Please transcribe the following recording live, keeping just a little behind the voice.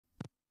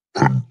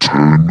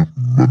10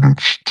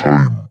 minutes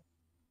time.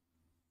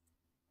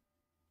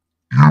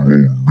 You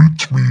will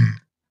meet me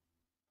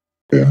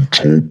on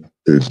top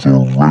of the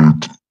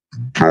red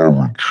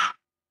garage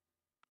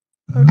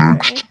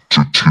next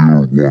to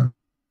tier 1.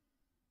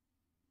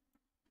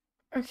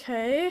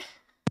 Okay.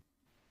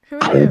 Who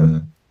are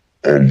you?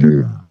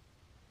 Alone.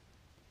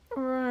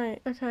 Right,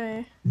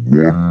 okay.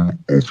 One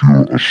of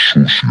your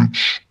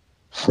associates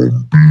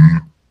from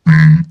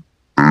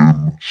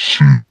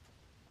BBMC.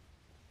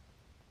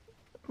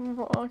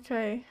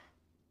 Okay.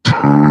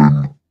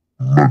 10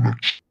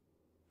 minutes.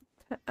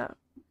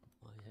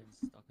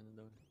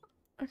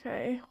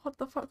 Okay, what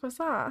the fuck was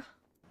that?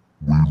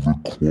 We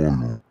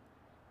require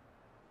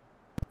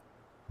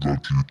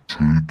that you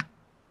take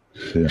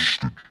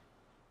hostage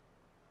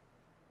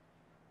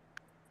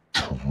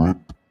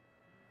Trip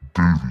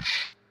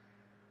Davis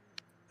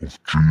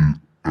of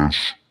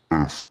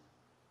GSF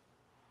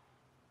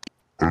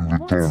and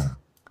return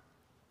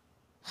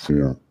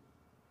for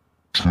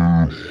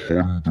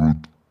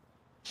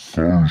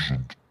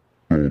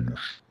 $200,000.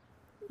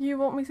 You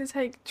want me to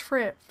take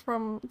Trip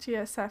from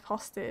GSF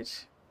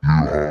hostage? You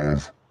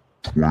have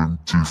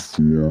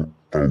 24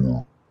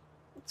 hours.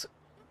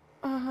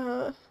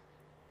 Alright.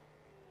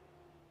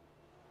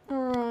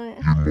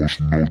 You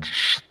must not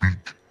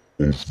speak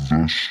of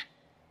this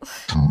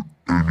to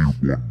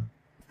anyone.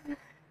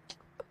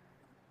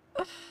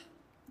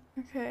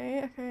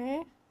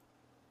 Okay.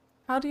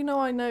 How do you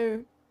know I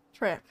know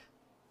Trip?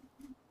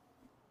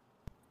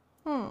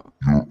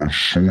 Your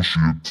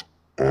associate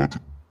at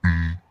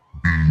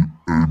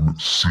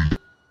BBMC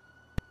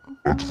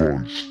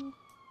advised.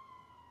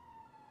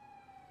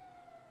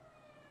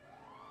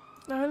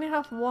 I only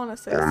have one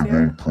associate. I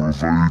will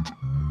provide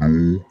no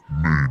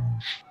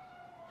names.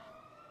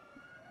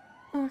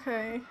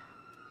 Okay.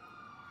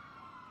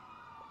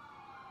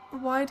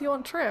 Why do you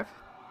want Trip?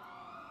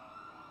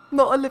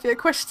 Not Olivia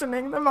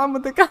questioning the man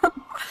with the gun.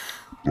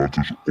 That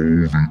is all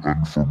the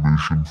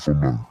information for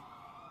now.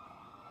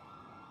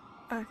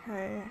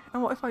 Okay.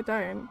 And what if I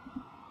don't?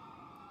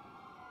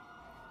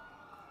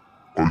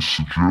 I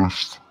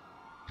suggest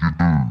you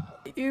do.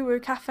 You were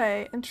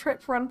cafe and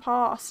Trip ran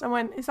past and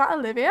went, "Is that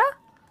Olivia?"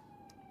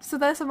 So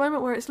there's a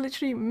moment where it's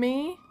literally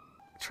me,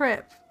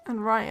 Trip,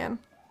 and Ryan.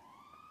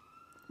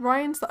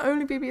 Ryan's the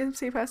only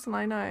BBMC person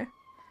I know.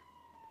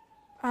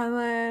 And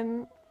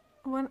then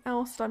when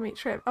else did I meet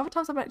Trip? Other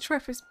times I met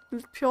Trip has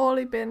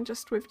purely been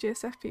just with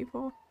GSF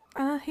people.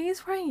 And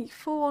he's wearing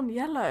full on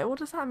yellow. What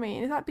does that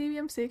mean? Is that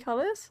BBMC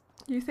colours?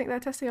 You think they're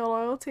testing your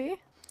loyalty?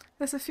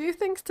 There's a few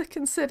things to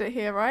consider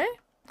here, right?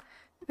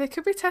 They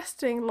could be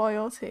testing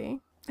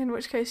loyalty, in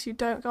which case you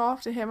don't go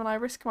after him and I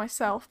risk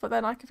myself, but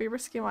then I could be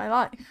risking my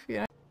life, you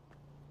know?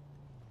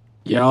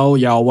 Yo,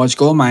 what's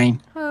going,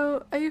 man?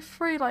 Oh, are you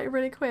free, like,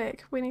 really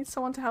quick? We need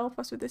someone to help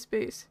us with this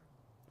boost.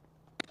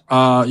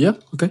 Yeah,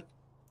 okay.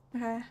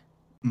 Okay.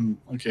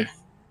 Okay.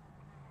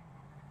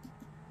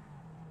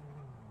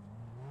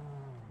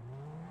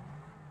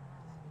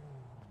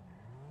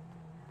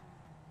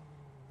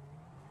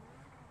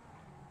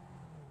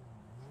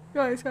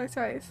 Guys. Oh,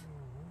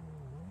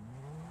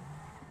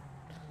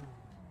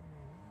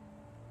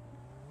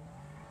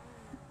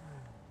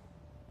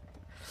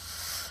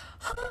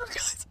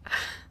 guys.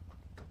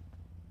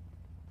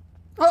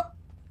 Oh!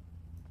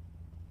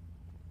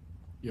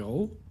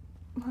 Yo?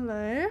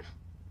 Hello?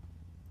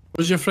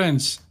 Where's your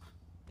friends?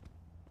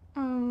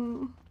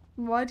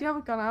 Why do you have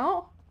a gun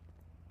out?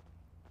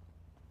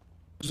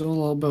 It's all a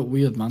little bit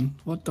weird, man.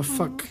 What the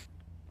fuck?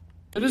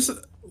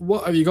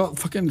 What, have you got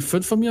fucking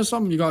food for me or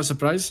something? You got a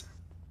surprise?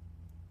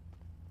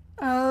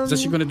 Is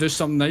this you gonna do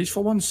something nice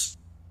for once?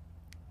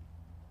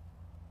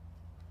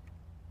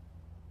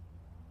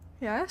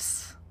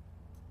 Yes?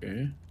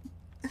 Okay.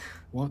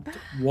 What,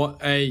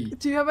 hey.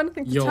 Do you have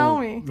anything to tell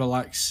me?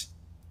 Relax.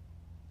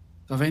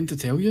 Do I have anything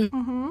to tell you?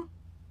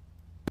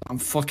 I'm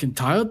fucking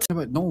tired.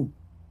 No.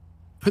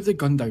 Put the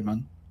gun down,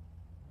 man.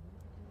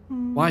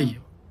 Why?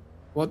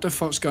 What the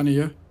fuck's going on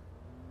you?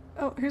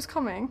 Oh, who's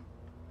coming?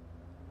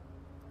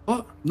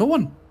 What? No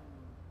one.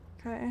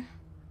 Okay.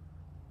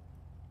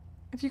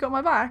 Have you got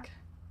my back?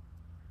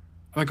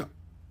 Have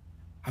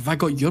I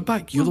got your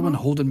back? You're the one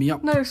holding me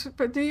up. No,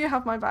 but do you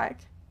have my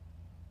back?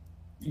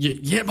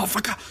 Yeah,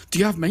 motherfucker. Do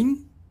you have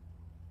mine?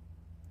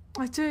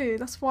 I do.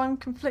 That's why I'm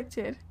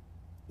conflicted.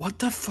 What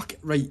the fuck?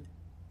 Right.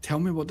 Tell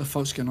me what the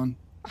fuck's going on.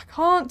 I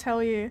can't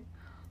tell you.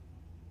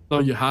 No,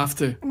 you have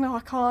to. No,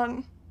 I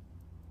can't.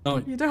 No.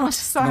 You don't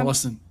understand. No,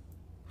 listen.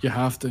 You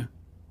have to.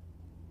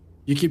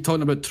 You keep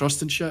talking about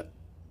trust and shit.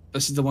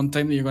 This is the one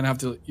time that you're gonna have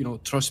to,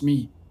 trust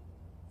me.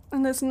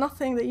 And there's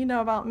nothing that you know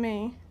about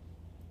me.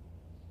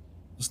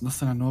 There's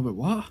nothing I know about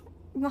what?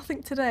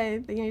 Nothing today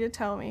that you need to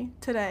tell me.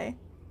 Today.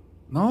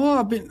 No,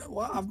 I've been...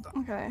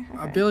 Okay.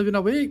 I've barely been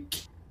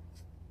awake.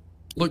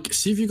 Look,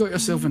 see if you got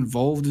yourself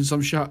involved in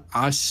some shit.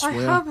 I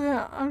swear. I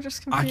haven't. I'm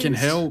just confused. I can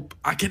help.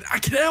 I can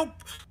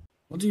help.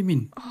 What do you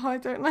mean? Oh, I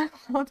don't know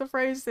how to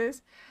phrase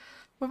this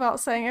without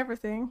saying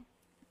everything.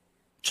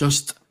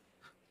 Just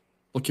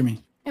look at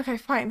me. Okay,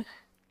 fine.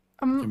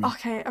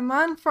 Okay, a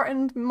man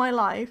threatened my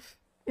life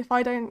if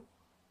I don't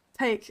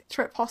take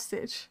Trip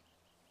hostage.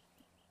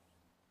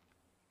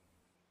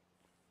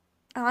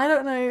 And I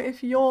don't know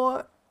if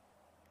you're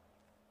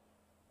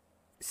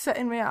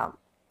setting me up.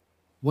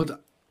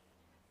 What?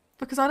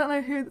 Because I don't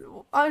know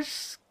who...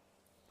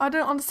 I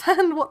don't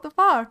understand what the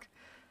fuck.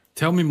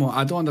 Tell me more.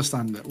 I don't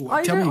understand it.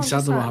 Tell me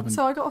exactly what happened.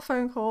 So I got a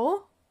phone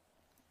call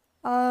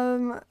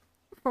from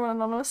an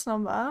anonymous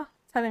number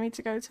telling me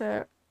to go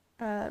to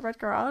Red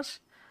Garage.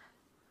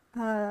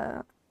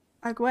 I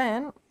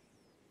went,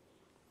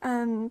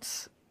 and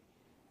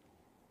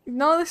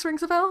none of this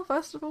rings a bell,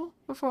 first of all,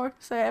 before I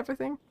say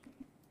everything.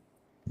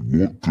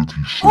 What did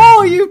he say?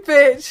 Oh, you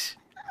bitch!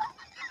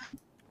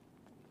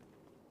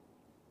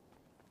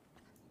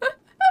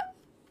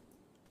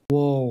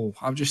 Whoa,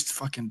 I'm just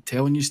fucking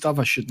telling you stuff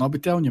I should not be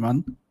telling you,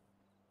 man.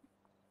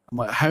 I'm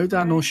like, how do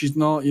I know she's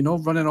not,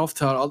 running off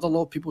to her other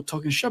lot of people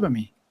talking shit about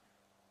me?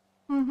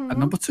 And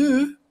number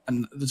two,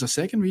 and there's a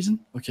second reason,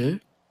 okay?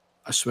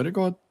 I swear to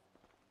God,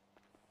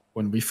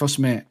 when we first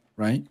met,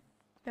 right?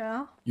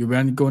 Yeah. You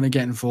weren't going to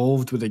get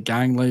involved with the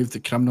gang life,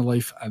 the criminal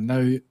life, and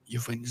now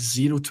you've went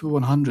 0 to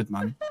 100,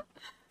 man.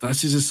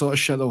 This is the sort of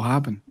shit that'll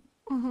happen.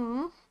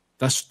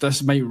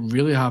 This might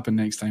really happen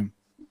next time.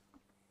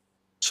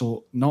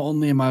 So not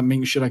only am I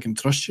making sure I can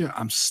trust you,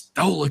 I'm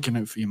still looking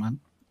out for you, man.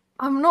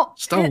 I'm not...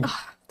 Still.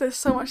 There's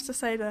so much to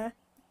say there.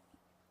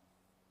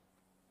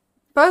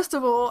 First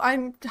of all,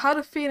 I had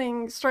a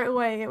feeling straight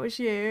away it was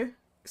you.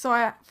 So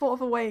I thought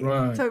of a way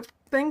to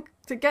think,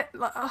 to get...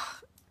 like. I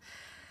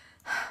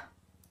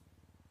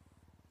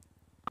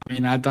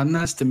mean, I've done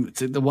this. To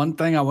the one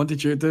thing I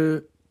wanted you to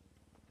do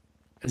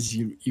is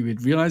you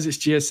would realise it's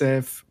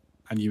GSF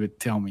and you would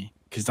tell me.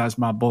 Because that's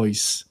my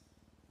boys.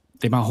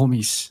 They're my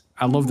homies.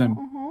 I love them.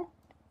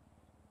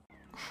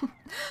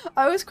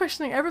 I was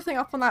questioning everything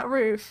up on that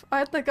roof. I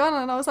had the gun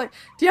and I was like,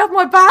 do you have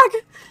my bag?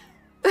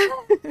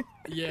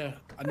 Yeah,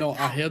 I know.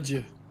 I heard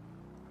you.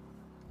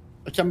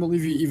 I can't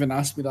believe you even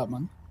asked me that,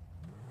 man.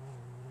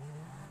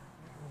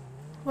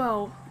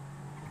 Well,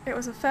 it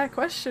was a fair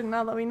question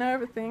now that we know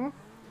everything.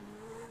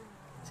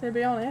 To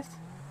be honest.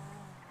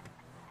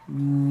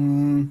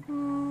 You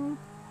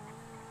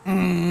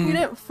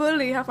didn't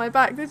fully have my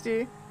back, did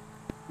you?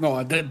 No,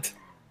 I did.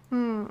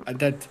 I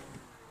did.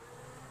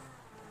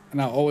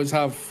 And I always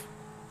have.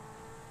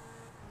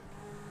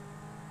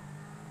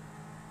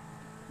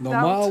 No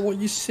matter what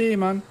you say,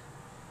 man.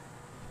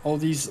 All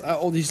these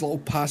little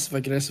passive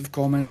aggressive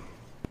comments.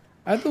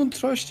 I don't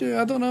trust you.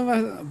 I don't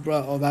know if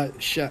all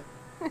that shit.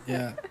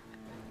 Yeah.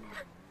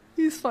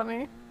 He's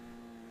funny.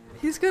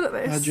 He's good at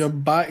this. I had your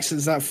back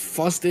since that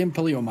first day in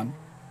Paleo, man.